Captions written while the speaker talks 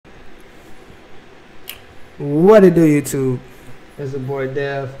What it do, YouTube? It's the boy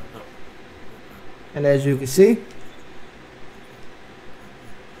Dev, and as you can see,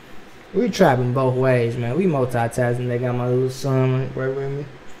 we trapping both ways, man. We multitasking. They got my little son right with me.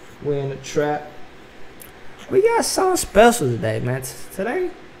 We in the trap. We got something special today, man.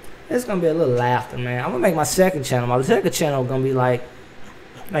 Today, it's gonna be a little laughter, man. I'm gonna make my second channel. My second channel gonna be like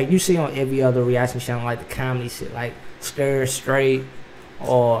you see on every other reaction channel, like the comedy shit, like Stir Straight,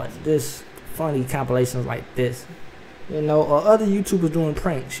 or this funny compilations like this, you know, or other YouTubers doing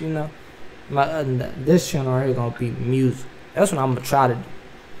pranks, you know. This channel right here gonna be music. That's what I'm gonna try to do.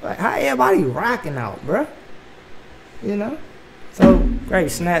 Like how everybody rocking out, bruh, you know. So grab your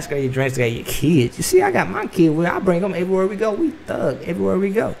snacks, grab your drinks, grab your kids. You see, I got my kid with. I bring them everywhere we go. We thug everywhere we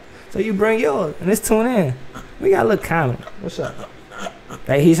go. So you bring yours, and let's tune in. We got a little comedy. What's up?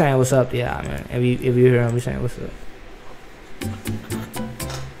 Hey, he's saying what's up to y'all, man. If you hear him, he's saying what's up.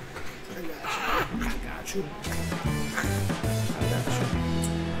 I got you.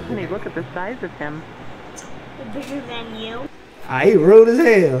 Honey, look at the size of him. Bigger than you. Ah, he rude as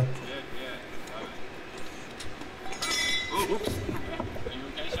hell.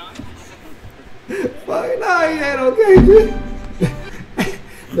 Fuck no, he ain't okay, dude.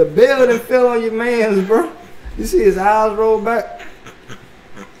 The building fell on your man's, bro. You see his eyes roll back.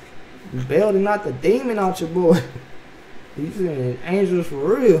 The building knocked the demon out your boy. You seeing angels for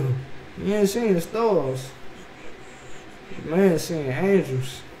real. You ain't seeing stars. Man seeing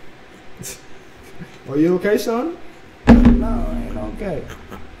angels. Are you okay, son? No, I ain't okay.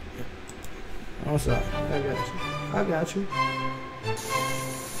 What's up? I got you. I got you.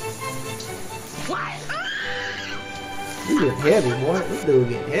 You get heavy, boy. This dude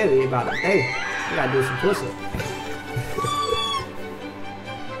get heavy about a day. You gotta do some push-ups.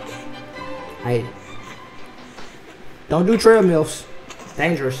 Hey, don't do treadmills.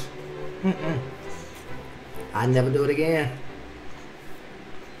 Dangerous. I never do it again.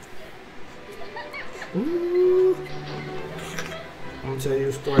 Ooh. I'm gonna tell you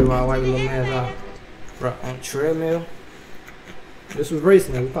a story while I wipe your little man's out. Bro, on the treadmill. This was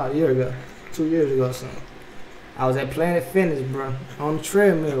recently, probably a year ago, 2 years ago or something. I was at Planet Fitness, bro, on the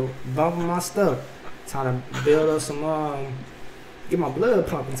treadmill, bumping my stuff, trying to build up some, get my blood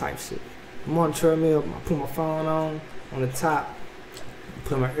pumping type shit. I'm on the treadmill, I put my phone on the top,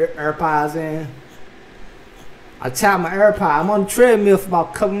 put my AirPods in. I tap my AirPod. I'm on the treadmill for about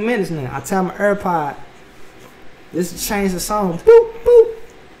a couple minutes now. I tap my AirPod. This is change the song. Boop, boop.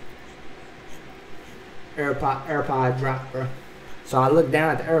 AirPod dropped, bro. So I looked down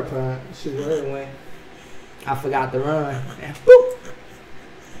at the AirPod. Shit, where it went. I forgot to run. And boop.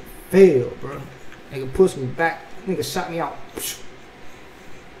 Failed, bro. Nigga pushed me back. Nigga shot me out.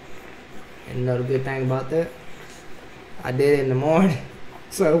 And another good thing about that, I did it in the morning.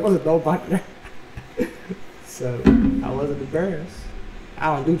 So it wasn't nobody there. So I wasn't embarrassed.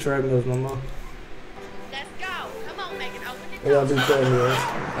 I don't do treadmills no more. Let's go. Come on, Megan. Open the We door. don't do treadmills.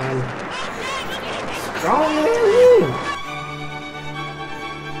 Strong as you.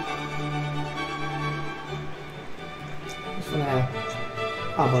 What's gonna happen?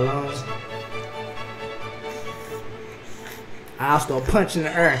 Oh, balloons. I'll start punching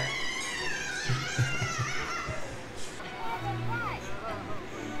the air.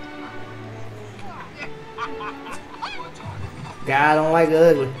 God don't like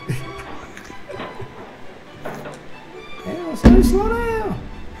ugly. Damn, so slow down.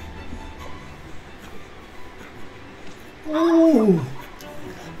 Ooh.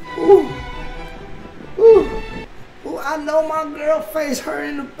 Ooh. Ooh. Ooh, I know my girl face hurt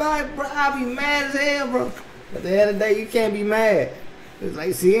in the back, bro. I be mad as hell, bro. At the end of the day, you can't be mad. It's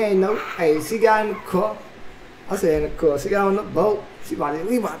like, she ain't no, hey, she got in the car. I said in the car. She got on the boat. We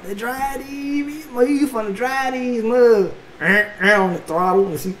about to dry these. You finna dry these mugs. On the throttle,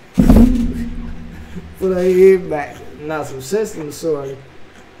 and she put her head back. Now some sense in the shorty.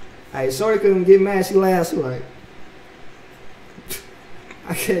 Hey, shorty couldn't get mad. She laughed. She like,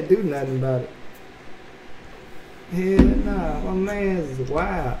 I can't do nothing about it. Hell nah, my man's is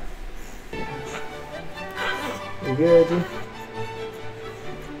wild. You good, G?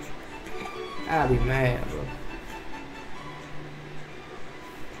 I'll be mad, bro.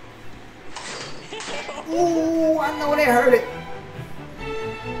 Ooh, I know they hurt it.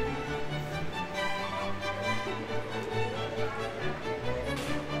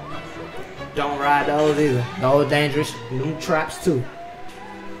 Don't ride those either. Those dangerous. Them traps too.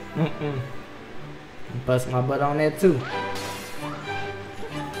 Bust my butt on that too.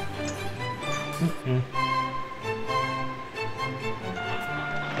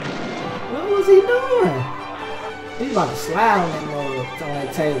 What was he doing? He's about to slide on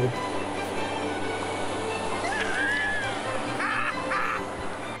that table.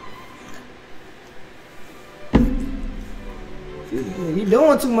 You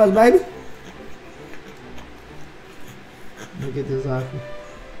doing too much, baby. Let me get this off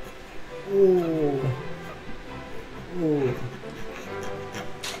you. Ooh. Ooh.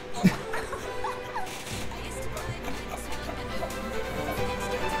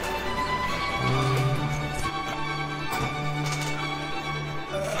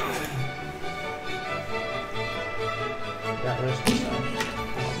 Got rest of the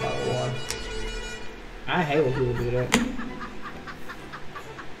bottle of water. I hate when people do that.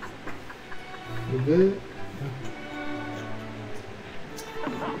 You good?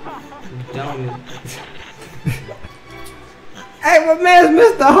 Dumb. Hey, my man's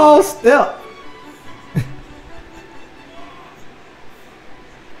missed the whole step.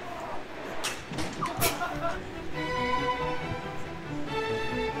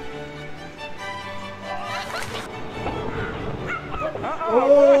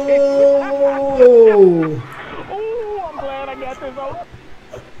 Oh! Oh, I'm glad I got this over.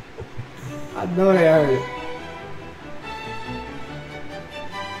 I know they heard it.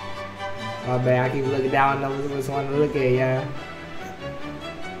 My bad, I keep looking down. I know which one to look at, yeah.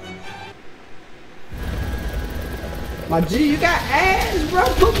 My G, you got ass, bro.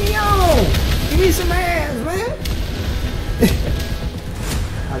 Put me on. Give me some ass, man.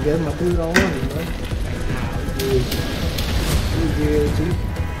 I guess my dude don't want it, bro. Nah, we good. We good, G.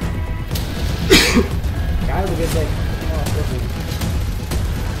 Guys will get that motherfucker.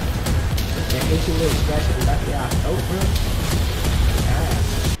 That itchy little scratch in the back of your throat, bro.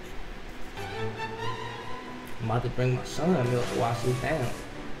 I'm about to bring my son milk to wash this down.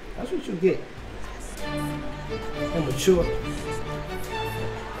 That's what you get. I'm mature.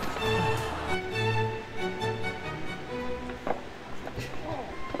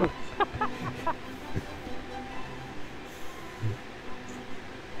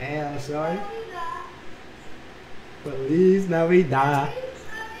 And I'm sorry. Feliz Navidad.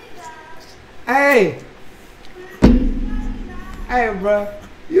 Hey! Hey, bro.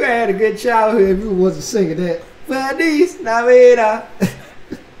 You had a good childhood if you wasn't singing that. Feliz Navidad.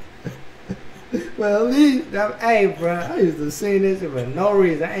 Feliz Navidad. Hey, bro. I used to sing this for no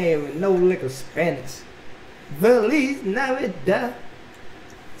reason. I ain't even no lick of Spanish. Feliz Navidad.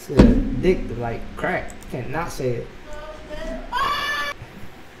 It's addictive like crack. Cannot say it.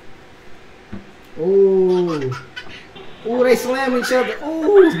 Ooh. Ooh, they slam each other.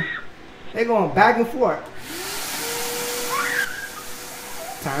 Ooh. They going back and forth.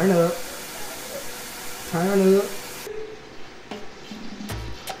 Turn up. Turn up.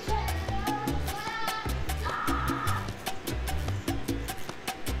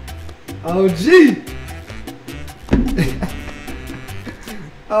 OG.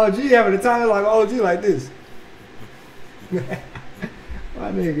 OG having a time like OG like this.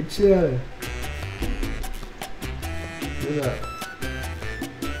 My nigga chillin'. What's up?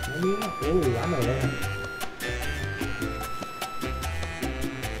 Ooh, I know that.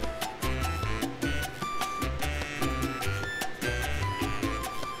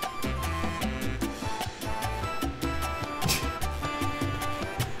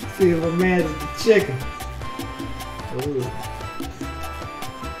 See if a man is the chicken. Ooh.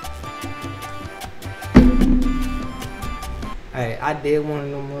 Hey, I did one of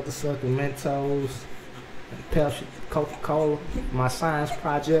them motherfucking Mentos and Pepsi, Coca-Cola, my science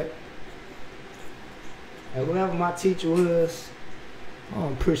project. And whoever my teacher was, I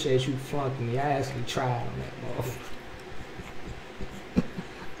don't appreciate you flunking me. I actually tried on that motherfucker.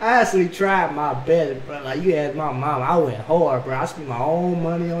 I actually tried my best, bro. Like you asked my mom, I went hard, bro. I spent my own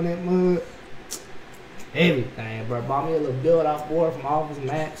money on that mug. Everything, bro. Bought me a little build-out board from Office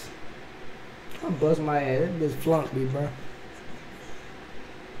Max. I bust my ass. That bitch flunked me, bro.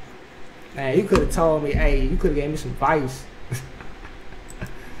 Man, you could have told me, hey, you could have gave me some advice.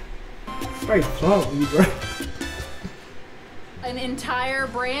 Straight flunked me, bro. An entire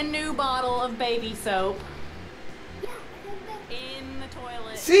brand new bottle of baby soap in the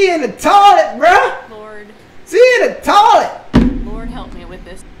toilet. She in the toilet, bro. Lord. She in the toilet. Lord help me with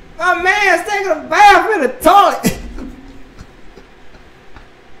this. My man's taking a bath in the toilet.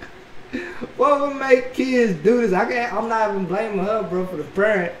 What would make kids do this? I'm not even blaming her, bro, for the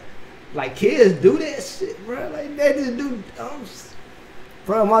parent. Like kids do that shit, bro. Like they just do.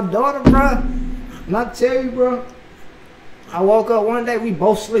 Bro, my daughter, bro. And I tell you, bro. I woke up one day, we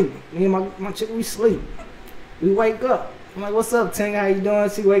both sleep. Me and my chick, we sleep. We wake up. I'm like, what's up, Ting? How you doing?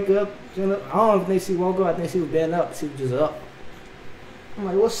 She wake up. I don't think she woke up. I think she was bed up. She was just up. I'm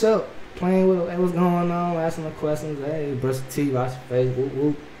like, what's up? Playing with her. Hey, what's going on? Asking her questions. Hey, brush the teeth, wash your face, whoop,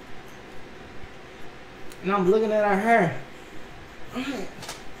 whoop. And I'm looking at her hair. I'm like,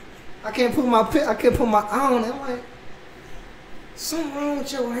 I can't put my eye on it. I'm like, something wrong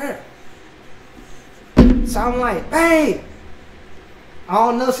with your hair. So I'm like, babe. I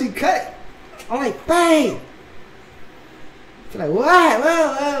don't know if she cut it. I'm like, babe. She's like, what?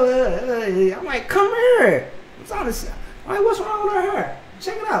 I'm like, come here. I'm like, what's wrong with her hair?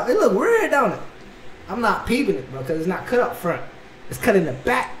 Check it out. It look weird, don't it? I'm not peeping it, bro, because it's not cut up front. It's cut in the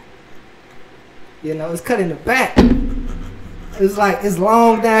back. You know, it's cut in the back. It's like, it's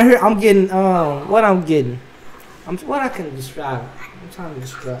long down here. I'm getting, what I'm getting. What I can describe. I'm trying to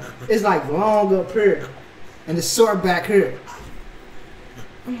describe. It's like long up here. And it's short back here.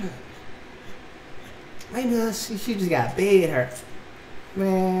 Maybe she just got bad hair.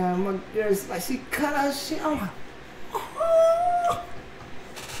 Man, my girl's like, she cut her shit. I'm like,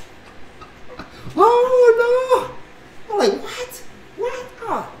 oh no. I'm like, what?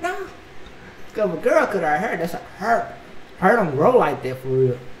 Oh, no. Because if a girl cut her hair, that's like her. Her don't grow like that for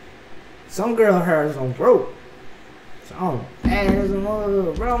real. Some girl hairs don't grow. So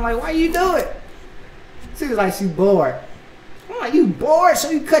bro, I'm like, why you do it? She was like, she bored. I'm like, you bored so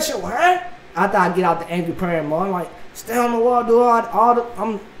you cut your hair? I thought I'd get out the angry parent mode. I'm like, stay on the wall, do all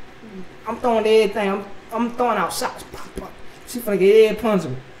the I'm throwing everything. I'm throwing out shots. Pop, pop. She finna get head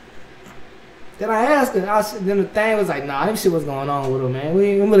punching me. Then I asked her, then the thing was like, nah, I didn't see what's going on with her, man. We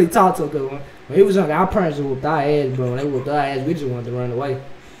didn't really talk to her good one. When he was younger, our parents just whooped our ass, bro. When they whooped our ass, we just wanted to run away.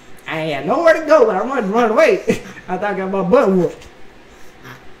 I ain't had nowhere to go, but I wanted to run away. I thought I got my butt whooped.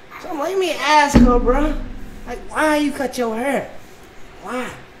 So I'm like, let me ask her, bro. Like, why you cut your hair? Why?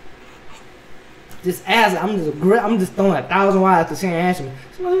 Just ask her. I'm just throwing 1,000 wires to she ain't answer me.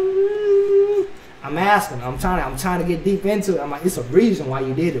 So I'm asking her. I'm trying to get deep into it. I'm like, it's a reason why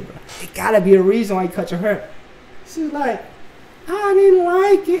you did it, bro. It gotta be a reason why you cut your hair. She's like, I didn't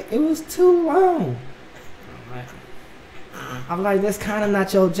like it. It was too long. I'm like, that's kind of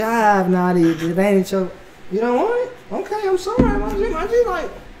not your job, Naughty. It ain't your. You know what? Okay, I'm sorry. I'm just like,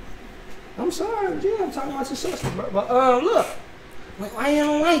 I'm sorry, G. I'm talking about your sister, bro. But look, like, why you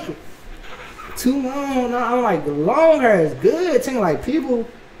don't like it? Too long. No, I'm like, the long hair is good. Thing like people,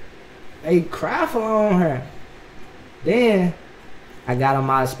 they cry for long hair. Then I got on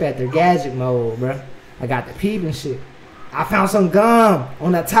my Inspector Gadget mode, bro. I got the peeping shit. I found some gum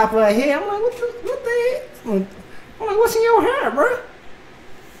on the top of her head. I'm like, what the heck? I'm like, what's in your hair, bro?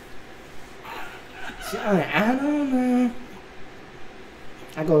 She like, I don't know.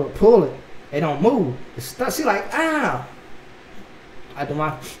 I go to pull it. It don't move. It's stuck. She like, ow. I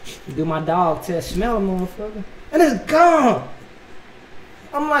do my dog test, smell a motherfucker, and it's gone.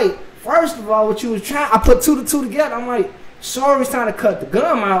 I'm like, first of all, what you was trying, I put 2 to 2 together. I'm like, Sorry was trying to cut the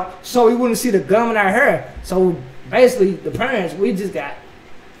gum out so we wouldn't see the gum in our hair. So basically, the parents, we just got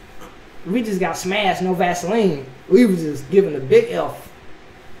smashed, no Vaseline. We was just giving a big F.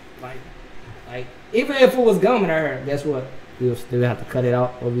 Like even if it was gum in our hair, guess what? We'll still have to cut it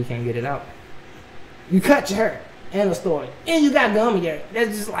out or we can't get it out. You cut your hair, end of story. And you got gum in your hair.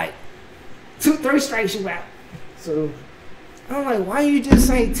 That's just like 2-3 strikes you out. So I'm like, why you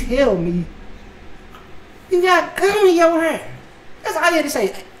just ain't tell me you got gum in your hair? That's all you had to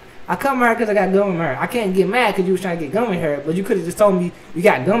say. I come here because I got gum in my hair. I can't get mad because you was trying to get gum in your hair, but you could have just told me you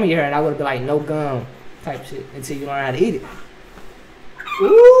got gum in your hair and I would have been like, no gum type shit until you learn how to eat it.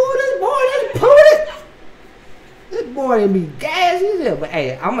 Ooh, this boy just pulled it. This boy didn't be gassy as hell. But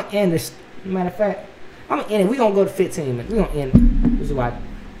hey, I'm going to end this. Matter of fact, I'm going to end it. We're going to go to 15 minutes. We're going to end it. This is why.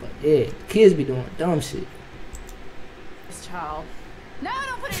 But yeah, kids be doing dumb shit. This child. No,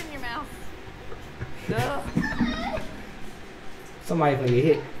 don't put it in your mouth. Ugh. Somebody finna get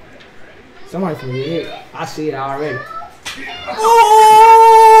hit. Somebody finna get hit. I see it already.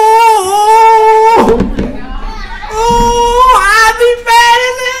 Oh! Oh! I be mad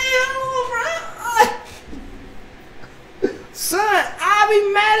as hell, bro. Son, I be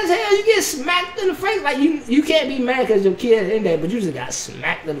mad as hell. You get smacked in the face. Like, you can't be mad because your kid in there, but you just got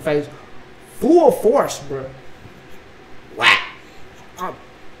smacked in the face. Full force, bro. Whack.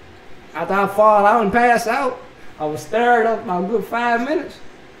 After I fall out and pass out, I was stirred up about a good 5 minutes.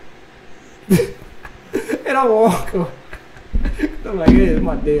 And I walk away. I'm like, yeah, it's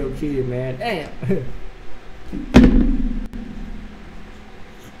my damn kid, man. Damn.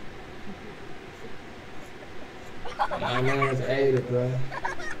 My man's ate it, bro.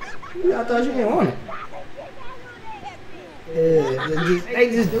 I thought you didn't want it. Yeah, they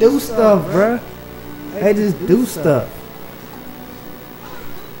just do stuff, bro. They just do stuff.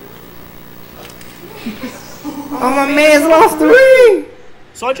 Oh, my man's lost the ring.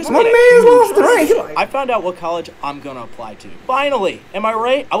 So I just My made a man's huge lost the decision. ring. I found out what college I'm gonna apply to. Finally, am I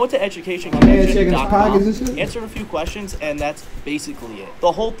right? I went to man checking his educationconnection.com, pockets and shit. answered a few questions, and that's basically it.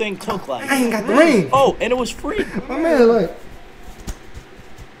 The whole thing took like I ain't got the ring. oh, and it was free. My man like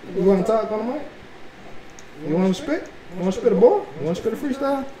You want to talk on the mic? You want to spit? You want to spit a ball? You want to spit a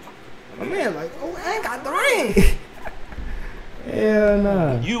freestyle? My man, like, oh, I ain't got the ring. Hell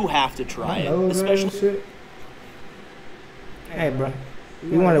nah. You have to try it, especially. Shit. Hey, bro.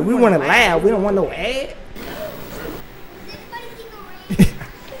 We want to laugh. We don't want no ad.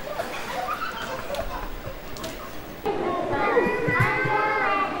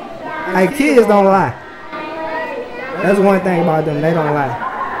 Hey, kids don't lie. That's one thing about them. They don't lie.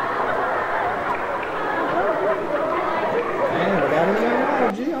 Man, without any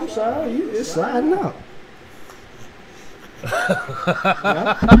other G, I'm sorry. You just sliding out.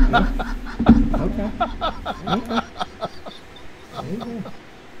 Yeah. Okay.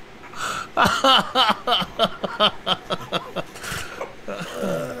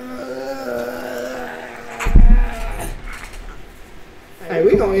 Hey,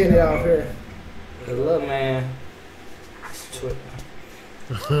 we gonna end it off here. The little man is tripping.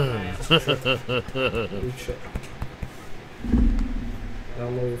 We tripping.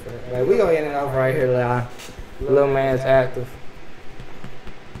 Don't move for it. Like, we gonna end it off right here, like, little man's active.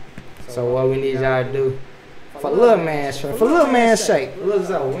 So what we need y'all to do for little man's sake, Lil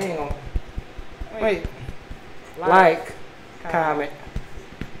Zoe, we ain't gonna wait. Like, comment,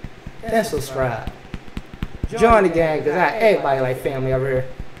 and subscribe. Join the gang, cause everybody like family over here.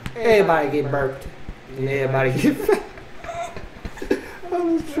 Everybody get burped, and everybody get fat. I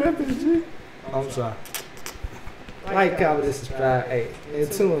was tripping, G. I'm sorry. Like, comment, and subscribe. Hey,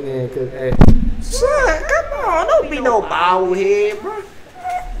 and tune in, cause hey, son, come on, don't be no bald head, bro.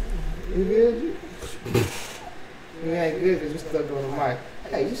 You good, G? You ain't good because you stuck on the mic.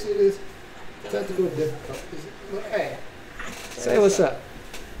 Hey, you see this? Technical difficulties. Hey, say what's up.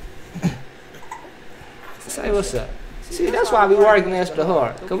 Say what's up. See, that's why we working extra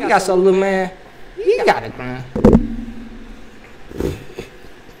hard. Because we got some little man. He got it, man.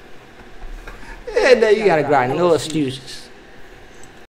 Yeah, you got to grind. No excuses.